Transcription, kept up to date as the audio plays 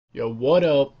Yo, what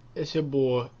up? It's your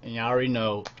boy, and you already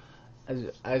know.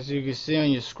 As you can see on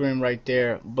your screen right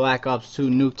there, Black Ops 2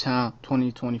 Nuketown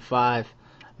 2025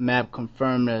 map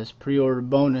confirmed as pre-order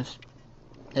bonus.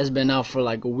 It's been out for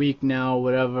like a week now, or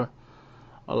whatever,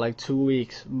 or like 2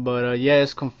 weeks. But yeah,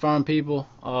 it's confirmed, people.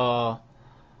 Sorry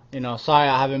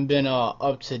I haven't been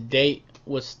up to date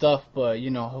with stuff, but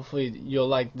hopefully you'll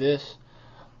like this.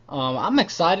 I'm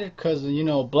excited because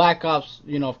Black Ops.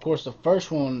 Of course, the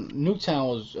first one, Nuketown,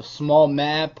 was a small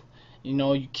map.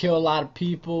 You kill a lot of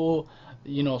people.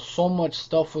 So much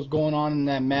stuff was going on in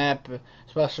that map,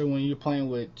 especially when you're playing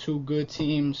with two good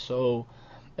teams. So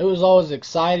it was always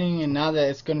exciting, and now that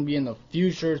it's gonna be in the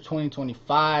future,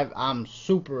 2025, I'm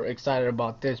super excited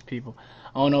about this, people.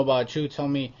 I don't know about you. Tell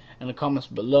me in the comments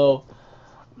below.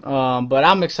 But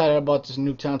I'm excited about this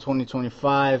Nuketown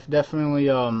 2025. Definitely.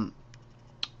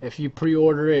 If you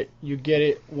pre-order it, you get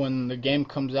it when the game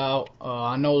comes out.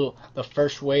 I know the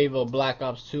first wave of Black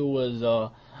Ops 2 was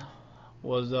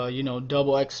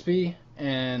double XP,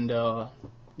 and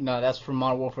that's for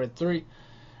Modern Warfare 3,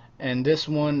 and this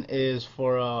one is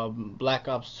for Black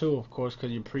Ops 2, of course,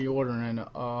 because you're pre-ordering it.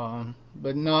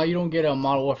 But no, you don't get a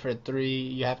Modern Warfare 3.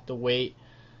 You have to wait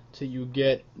till you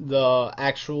get the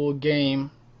actual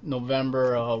game,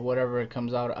 November, whatever it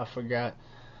comes out. I forgot.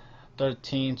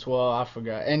 13, 12, I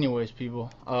forgot. Anyways,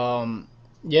 people,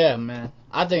 yeah, man,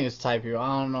 I think it's type here.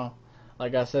 I don't know.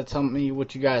 Like I said, tell me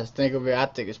what you guys think of it. I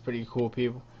think it's pretty cool,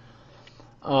 people.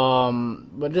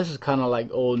 But this is kind of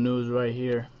like old news right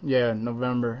here. Yeah,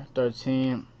 November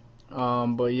 13th.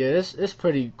 But yeah, it's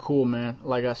pretty cool, man.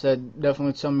 Like I said,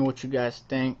 definitely tell me what you guys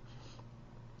think.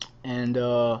 And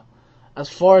as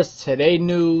far as today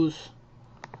news,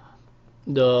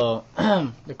 the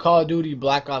the Call of Duty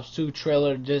Black Ops 2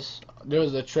 trailer, just there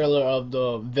was a trailer of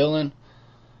the villain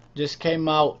just came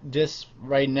out just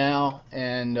right now,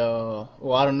 and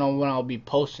well, I don't know when I'll be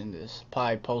posting this.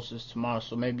 Probably post this tomorrow,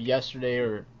 so maybe yesterday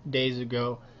or days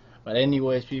ago. But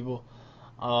anyways, people,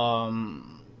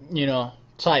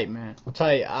 tight, man,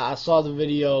 tight. I saw the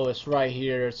video. It's right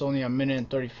here. It's only a minute and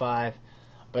 35,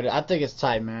 but I think it's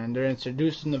tight, man. They're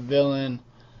introducing the villain.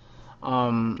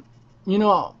 Um, you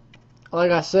know,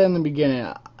 like I said in the beginning,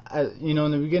 in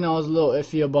the beginning I was a little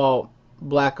iffy about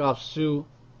Black Ops 2,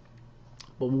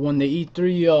 but when the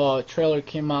E3 trailer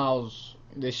came out,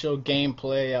 they showed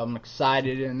gameplay. I'm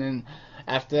excited, and then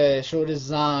after that, they showed the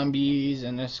zombies,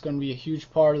 and it's gonna be a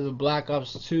huge part of the Black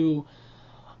Ops 2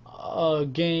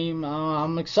 game.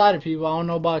 I'm excited, people. I don't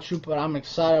know about you, but I'm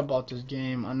excited about this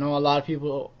game. I know a lot of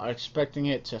people are expecting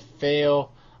it to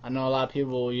fail. I know a lot of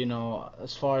people,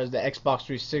 as far as the Xbox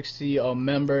 360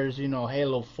 members,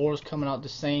 Halo 4 is coming out the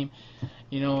same,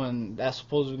 and that's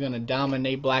supposedly going to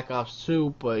dominate Black Ops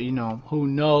 2, but, who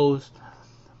knows?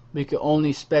 We can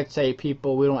only spectate,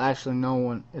 people. We don't actually know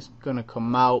when it's going to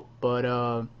come out, but,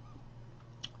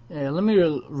 yeah, let me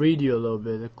read you a little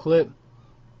bit. The clip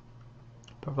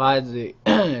provides a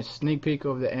sneak peek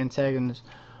of the antagonist,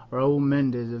 Raul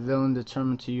Mendez, a villain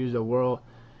determined to use the world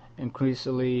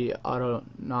increasingly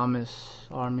autonomous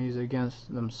armies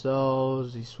against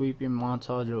themselves. The sweeping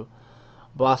montage of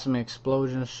blossoming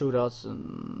explosions, shootouts,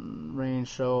 and range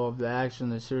show of the action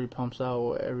the series pumps out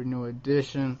with every new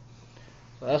edition.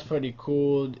 So that's pretty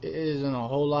cool. It isn't a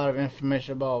whole lot of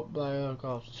information about Black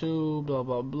Ops 2, blah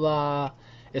blah blah.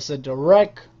 It's a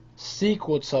direct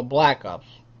sequel to Black Ops.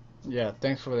 Yeah,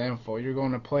 thanks for the info. You're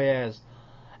going to play as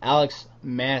Alex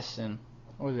Mason.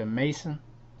 What was it, Mason?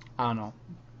 I don't know.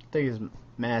 I think it's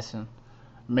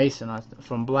Mason.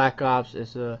 From Black Ops.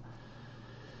 It's a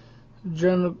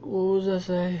general. What was I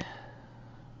say?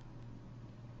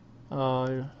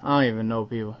 I don't even know,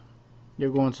 people.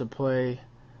 You're going to play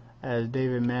as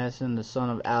David Madsen, the son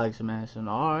of Alex Madsen.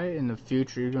 Alright, in the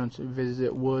future, you're going to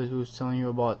visit Woods, who's telling you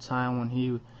about time when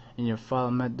he and your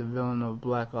father met the villain of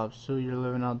Black Ops 2. You're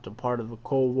living out the part of the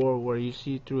Cold War where you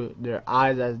see through their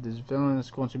eyes as this villain is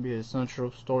going to be the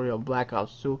central story of Black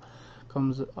Ops 2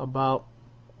 comes about.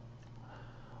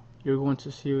 You're going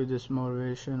to see this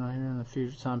motivation right here in the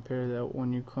future time period, that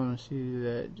when you come and see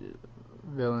that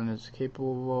villain is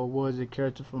capable of was a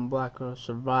character from Black Ops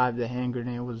survived the hand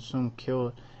grenade, was assumed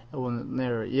killed, and wasn't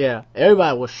there. Yeah,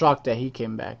 everybody was shocked that he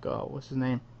came back. What's his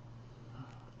name?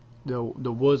 The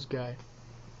Woods guy.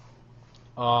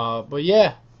 But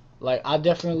yeah, like I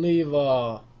definitely leave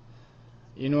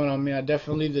you know what I mean. I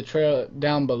definitely leave the trailer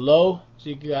down below so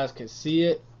you guys can see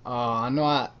it. I know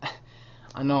I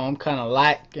know I'm kind of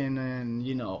lacking in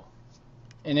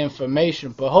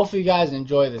information, but hopefully you guys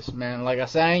enjoy this, man. Like I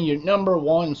said, I ain't your number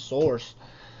one source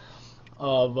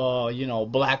of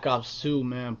Black Ops 2,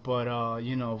 man, but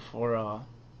for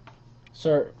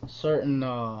certain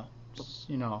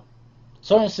you know,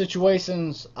 certain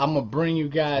situations, I'm gonna bring you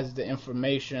guys the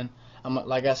information.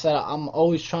 Like I said, I'm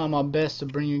always trying my best to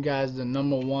bring you guys the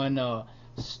number one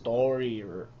story,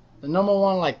 or the number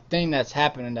one like thing that's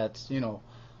happening that's,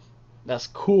 that's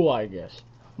cool, I guess.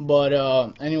 But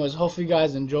anyways, hopefully you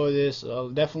guys enjoy this.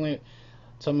 Definitely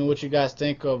tell me what you guys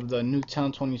think of the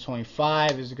Nuketown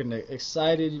 2025. Is it gonna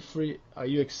excited for you? Are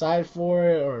you excited for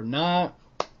it or not?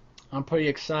 I'm pretty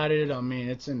excited. I mean,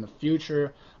 it's in the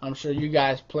future. I'm sure you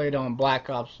guys played on Black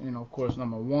Ops, of course,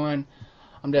 #1.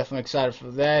 I'm definitely excited for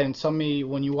that. And tell me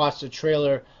when you watch this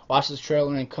trailer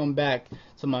and come back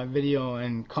to my video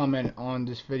and comment on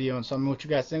this video and tell me what you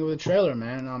guys think of the trailer,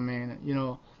 man. I mean,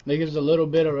 there's a little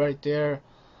bit of right there.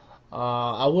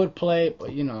 I would play it,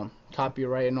 but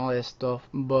copyright and all that stuff.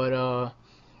 But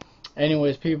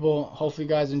anyways, people, hopefully you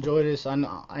guys enjoy this. I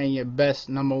know I ain't your best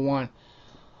 #1.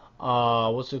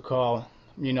 What's it called?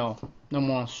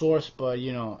 Number one source, but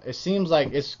it seems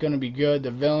like it's gonna be good.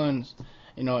 The villains,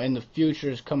 in the future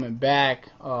is coming back.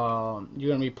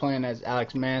 You're gonna be playing as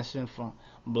Alex Manson from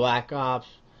Black Ops.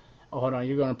 Oh, hold on,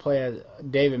 you're gonna play as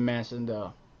David Manson,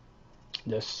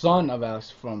 the son of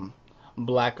Alex from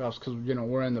Black Ops, because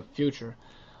we're in the future.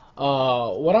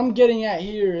 What I'm getting at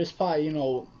here is probably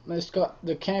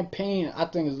the campaign. I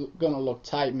think is gonna look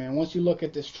tight, man. Once you look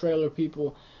at this trailer,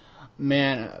 people.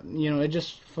 Man, it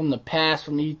just from the past,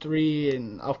 from E3,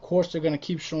 and of course they're gonna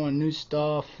keep showing new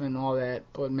stuff and all that.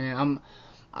 But man,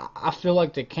 I feel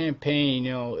like the campaign,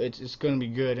 it's gonna be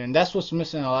good, and that's what's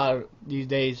missing a lot of these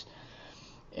days.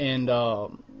 And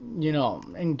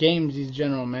in games in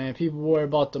general, man, people worry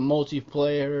about the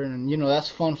multiplayer, and that's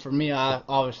fun for me. I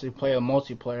obviously play a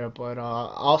multiplayer, but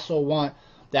I also want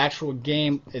the actual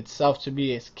game itself to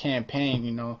be its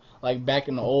campaign, like back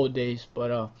in the old days.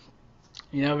 But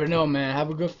you never know, man. Have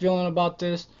a good feeling about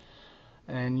this.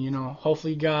 And,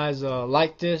 hopefully you guys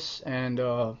like this. And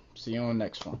see you on the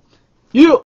next one. Yeah!